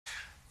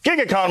Gig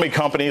economy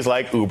companies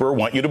like Uber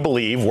want you to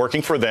believe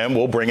working for them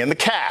will bring in the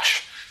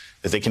cash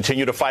as they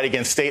continue to fight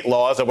against state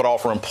laws that would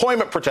offer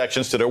employment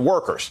protections to their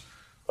workers.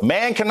 A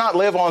man cannot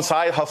live on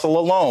side hustle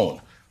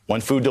alone. One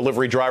food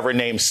delivery driver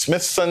named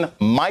Smithson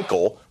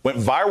Michael went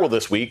viral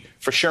this week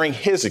for sharing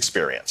his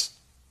experience.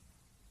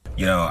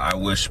 You know, I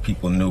wish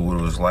people knew what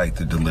it was like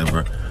to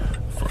deliver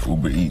for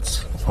Uber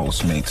Eats,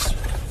 Postmates,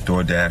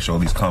 DoorDash, all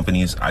these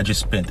companies. I just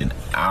spent an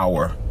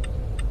hour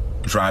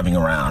driving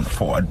around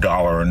for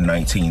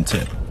 $1.19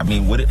 tip. I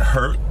mean, would it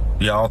hurt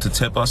y'all to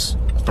tip us,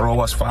 throw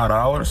us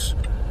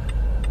 $5?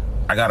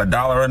 I got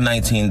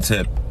 $1.19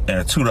 tip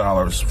and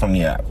 $2 from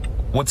the app.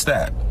 What's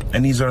that?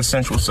 And these are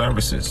essential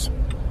services.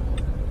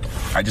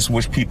 I just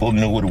wish people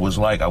knew what it was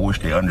like. I wish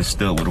they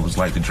understood what it was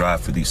like to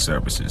drive for these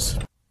services.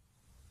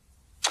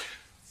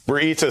 Uber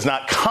Eats has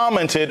not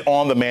commented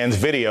on the man's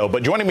video,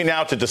 but joining me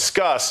now to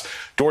discuss,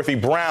 Dorothy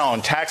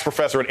Brown, tax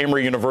professor at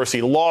Emory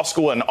University Law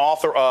School and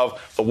author of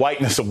The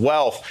Whiteness of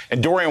Wealth,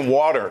 and Dorian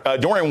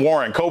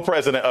Warren,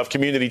 co-president of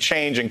Community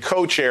Change and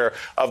co-chair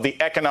of the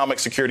Economic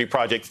Security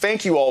Project.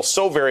 Thank you all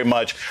so very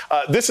much.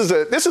 This is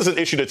an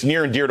issue that's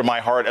near and dear to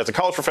my heart. As a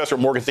college professor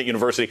at Morgan State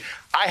University,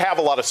 I have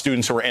a lot of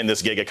students who are in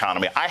this gig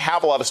economy. I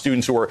have a lot of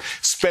students who are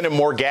spending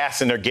more gas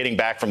than they're getting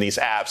back from these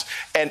apps.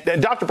 And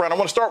Dr. Brown, I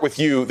want to start with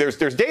you. There's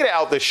data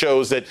out that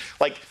shows that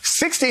like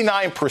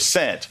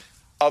 69%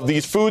 of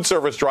these food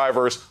service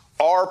drivers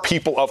are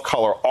people of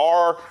color,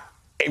 are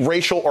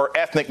racial or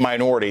ethnic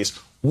minorities.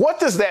 What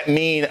does that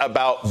mean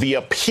about the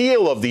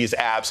appeal of these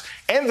apps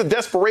and the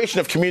desperation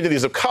of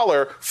communities of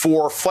color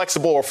for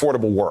flexible,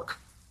 affordable work?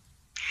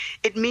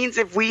 It means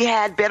if we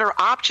had better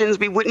options,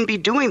 we wouldn't be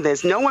doing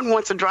this. No one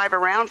wants to drive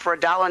around for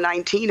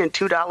 $1.19 and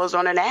 $2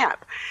 on an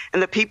app.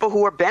 And the people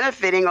who are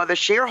benefiting are the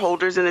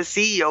shareholders and the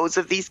CEOs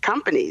of these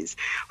companies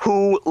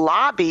who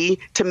lobby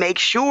to make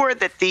sure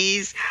that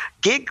these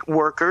gig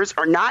workers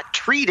are not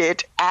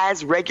treated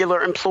as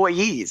regular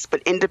employees,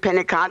 but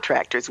independent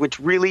contractors, which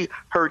really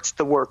hurts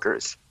the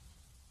workers.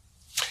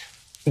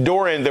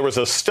 Dorian, there was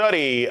a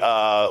study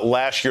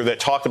last year that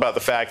talked about the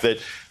fact that,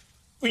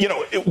 you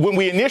know, when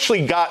we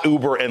initially got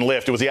Uber and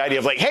Lyft, it was the idea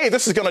of like, hey,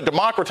 this is going to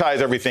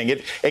democratize everything.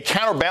 It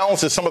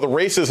counterbalances some of the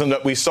racism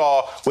that we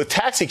saw with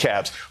taxi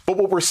cabs. But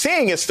what we're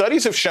seeing is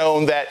studies have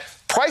shown that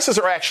prices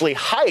are actually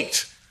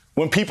hiked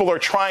when people are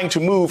trying to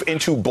move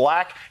into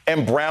black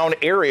and brown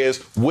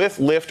areas with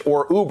Lyft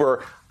or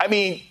Uber. I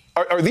mean,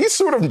 are these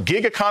sort of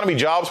gig economy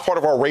jobs part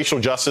of our racial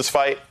justice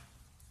fight?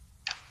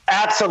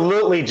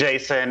 Absolutely,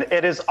 Jason.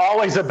 It is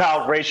always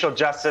about racial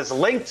justice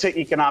linked to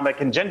economic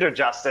and gender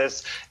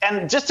justice.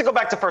 And just to go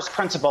back to first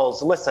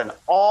principles, listen,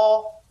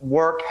 all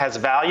work has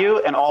value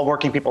and all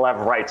working people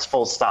have rights,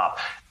 full stop.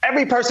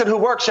 Every person who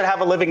works should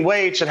have a living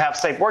wage, should have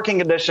safe working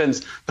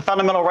conditions, the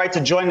fundamental right to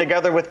join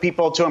together with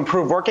people to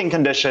improve working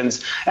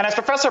conditions. And as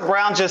Professor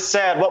Brown just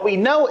said, what we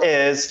know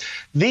is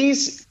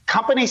these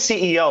company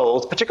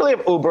CEOs, particularly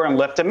of Uber and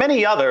Lyft and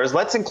many others,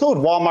 let's include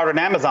Walmart and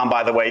Amazon,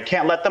 by the way,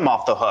 can't let them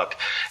off the hook.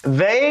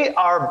 They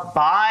are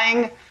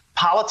buying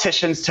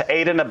politicians to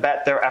aid and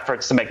abet their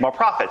efforts to make more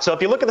profit. So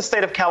if you look at the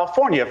state of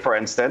California, for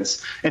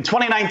instance, in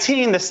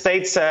 2019, the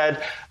state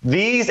said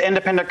these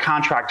independent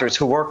contractors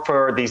who work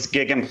for these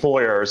gig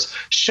employers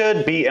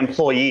should be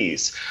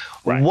employees.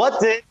 Right. What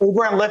did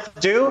Uber and Lyft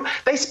do?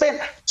 They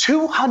spent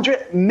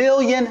 $200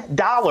 million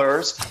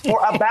for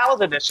a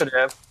ballot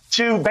initiative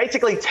to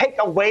basically take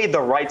away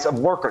the rights of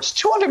workers.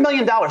 $200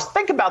 million.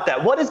 Think about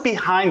that. What is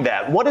behind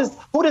that?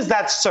 Who does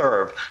that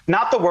serve?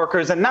 Not the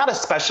workers, and not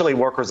especially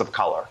workers of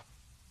color.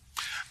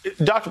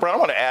 Dr. Brown, I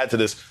want to add to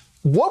this.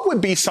 What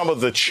would be some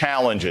of the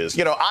challenges?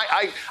 You know,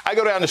 I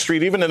go down the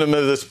street, even in the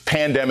middle of this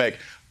pandemic,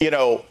 you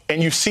know,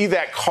 and you see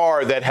that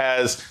car that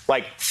has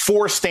like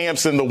 4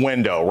 stamps in the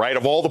window, right,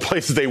 of all the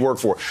places they work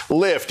for,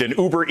 Lyft and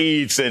Uber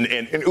Eats and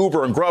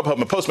Uber and Grubhub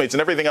and Postmates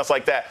and everything else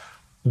like that.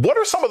 What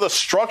are some of the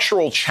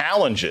structural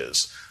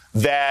challenges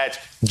that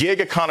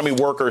gig economy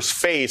workers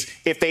face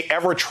if they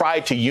ever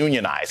tried to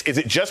unionize? Is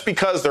it just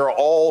because they're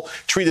all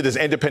treated as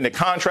independent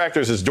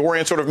contractors, as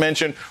Dorian sort of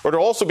mentioned, or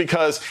also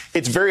because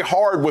it's very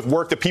hard with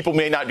work that people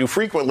may not do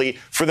frequently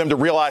for them to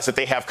realize that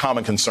they have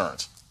common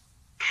concerns?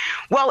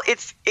 Well,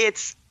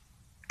 it's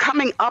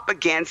coming up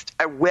against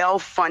a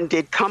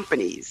well-funded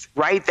companies,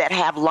 right, that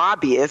have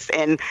lobbyists,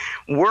 and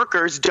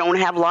workers don't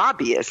have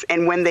lobbyists.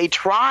 And when they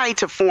try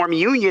to form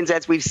unions,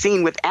 as we've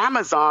seen with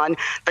Amazon,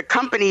 the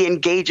company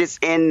engages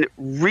in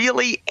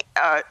really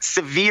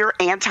severe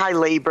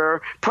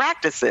anti-labor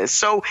practices.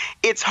 So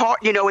it's hard,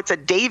 you know, it's a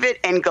David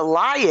and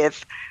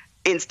Goliath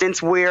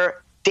instance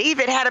where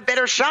David had a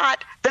better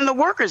shot than the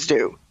workers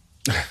do.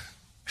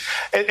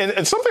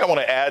 And something I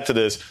want to add to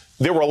this,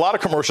 there were a lot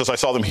of commercials, I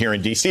saw them here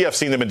in D.C., I've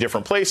seen them in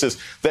different places,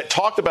 that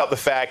talked about the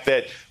fact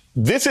that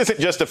this isn't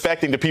just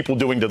affecting the people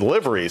doing the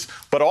deliveries,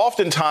 but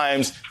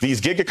oftentimes these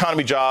gig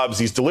economy jobs,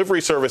 these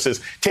delivery services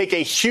take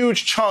a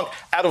huge chunk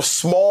out of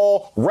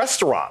small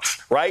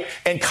restaurants, right,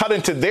 and cut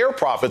into their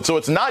profit. So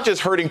it's not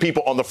just hurting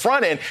people on the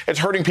front end, it's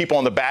hurting people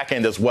on the back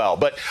end as well.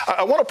 But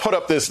I want to put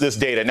up this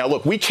data. Now,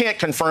 look, we can't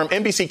confirm,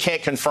 NBC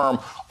can't confirm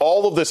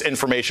all of this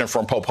information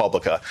from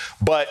ProPublica,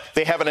 but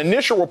they have an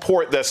initial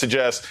report that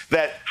suggests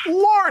that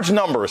large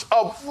numbers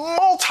of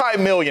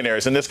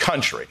multimillionaires in this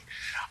country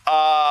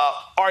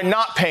are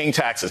not paying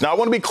taxes. Now, I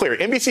want to be clear.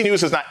 NBC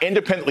News has not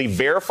independently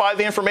verified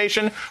the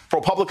information.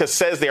 ProPublica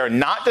says they are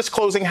not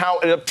disclosing how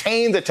it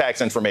obtained the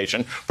tax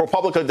information.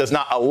 ProPublica does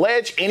not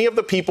allege any of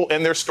the people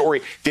in their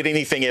story did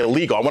anything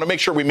illegal. I want to make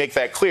sure we make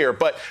that clear.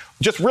 But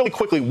just really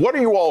quickly, what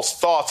are you all's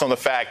thoughts on the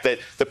fact that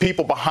the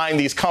people behind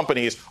these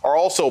companies are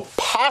also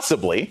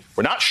possibly,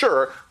 we're not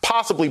sure,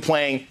 possibly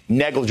paying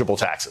negligible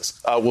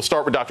taxes? We'll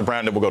start with Dr.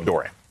 Brown, then we'll go to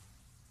Dorian.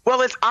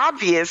 Well, it's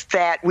obvious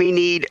that we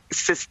need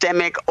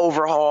systemic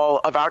overhaul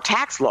of our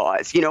tax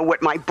laws. You know,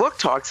 what my book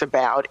talks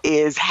about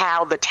is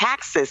how the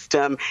tax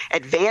system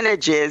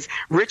advantages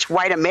rich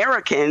white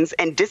Americans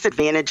and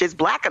disadvantages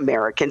black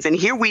Americans. And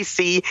here we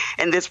see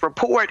in this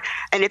report,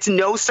 and it's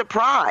no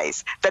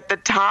surprise that the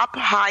top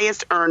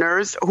highest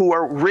earners, who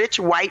are rich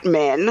white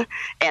men,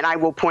 and I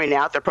will point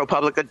out that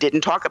ProPublica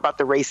didn't talk about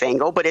the race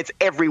angle, but it's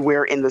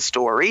everywhere in the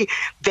story,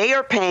 they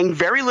are paying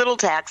very little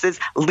taxes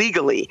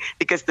legally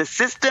because the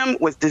system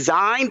was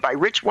designed by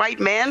rich white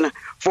men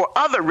for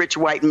other rich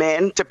white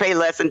men to pay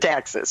less in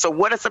taxes. So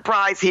what a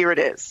surprise. Here it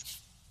is.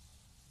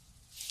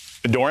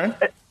 Dorian?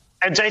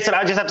 And Jason,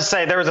 I just have to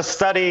say, there was a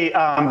study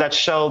that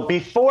showed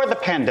before the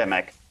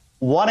pandemic,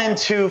 1 in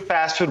 2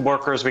 fast food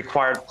workers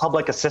required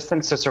public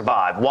assistance to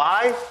survive.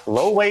 Why?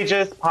 Low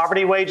wages,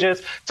 poverty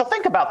wages. So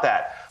think about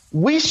that.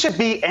 We should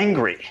be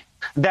angry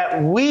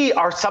that we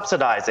are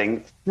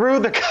subsidizing through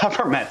the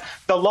government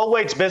the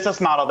low-wage business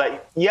model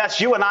that,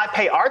 yes, you and I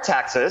pay our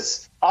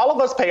taxes, all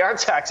of us pay our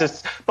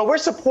taxes, but we're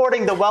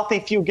supporting the wealthy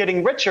few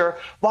getting richer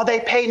while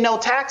they pay no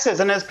taxes.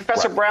 And as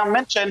Professor Brown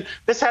mentioned,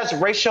 this has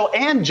racial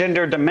and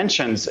gender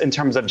dimensions in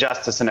terms of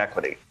justice and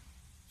equity.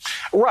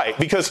 Right,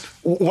 because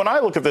when I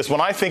look at this,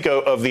 when I think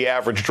of the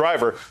average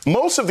driver,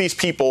 most of these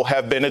people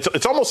have been,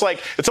 it's almost like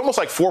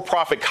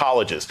for-profit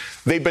colleges.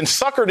 They've been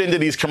suckered into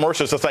these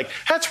commercials. It's like,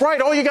 that's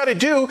right, all you got to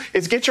do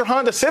is get your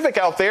Honda Civic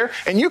out there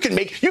and you can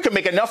make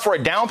enough for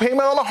a down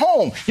payment on a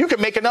home. You can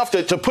make enough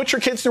to put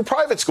your kids through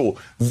private school.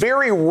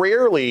 Very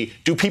rarely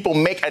do people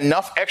make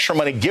enough extra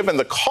money, given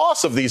the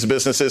cost of these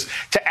businesses,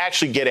 to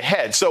actually get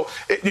ahead. So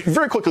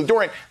very quickly,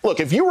 Dorian, look,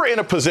 if you were in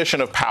a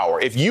position of power,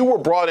 if you were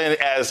brought in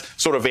as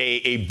sort of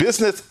a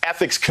business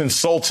ethics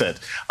consultant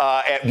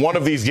at one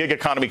of these gig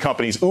economy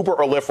companies, Uber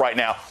or Lyft right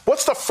now,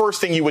 what's the first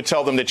thing you would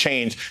tell them to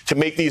change to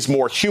make these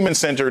more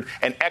human-centered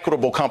and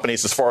equitable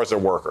companies as far as their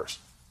workers?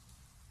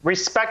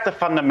 Respect the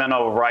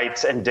fundamental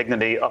rights and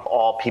dignity of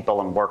all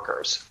people and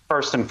workers,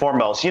 first and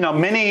foremost. You know,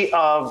 many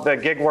of the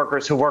gig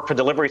workers who work for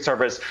delivery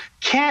service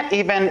can't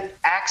even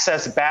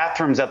access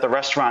bathrooms at the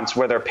restaurants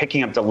where they're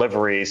picking up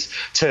deliveries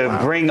to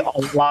bring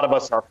a lot of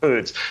us our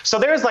foods. So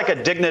there's like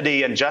a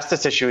dignity and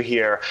justice issue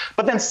here.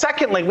 But then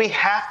secondly, we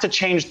have to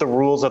change the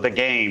rules of the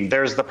game.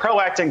 There's the PRO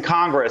Act in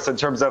Congress in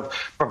terms of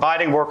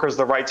providing workers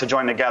the right to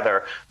join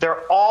together. There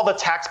are all the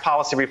tax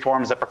policy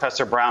reforms that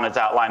Professor Brown has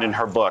outlined in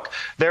her book.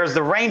 There's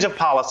the range of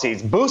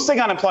policies, boosting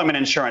unemployment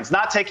insurance,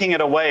 not taking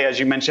it away, as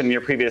you mentioned in your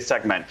previous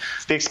segment,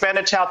 the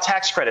expanded child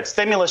tax credit,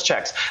 stimulus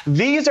checks.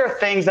 These are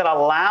things that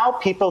allow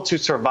people to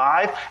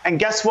survive. And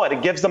guess what?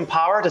 It gives them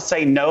power to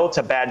say no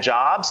to bad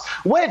jobs,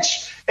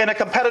 which in a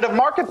competitive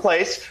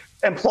marketplace,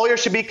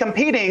 employers should be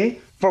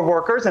competing for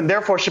workers and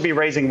therefore should be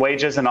raising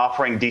wages and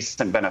offering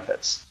decent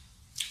benefits.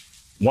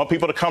 Want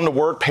people to come to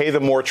work, pay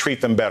them more, treat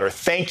them better.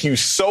 Thank you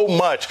so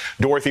much,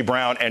 Dorothy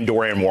Brown and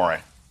Dorian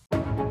Warren.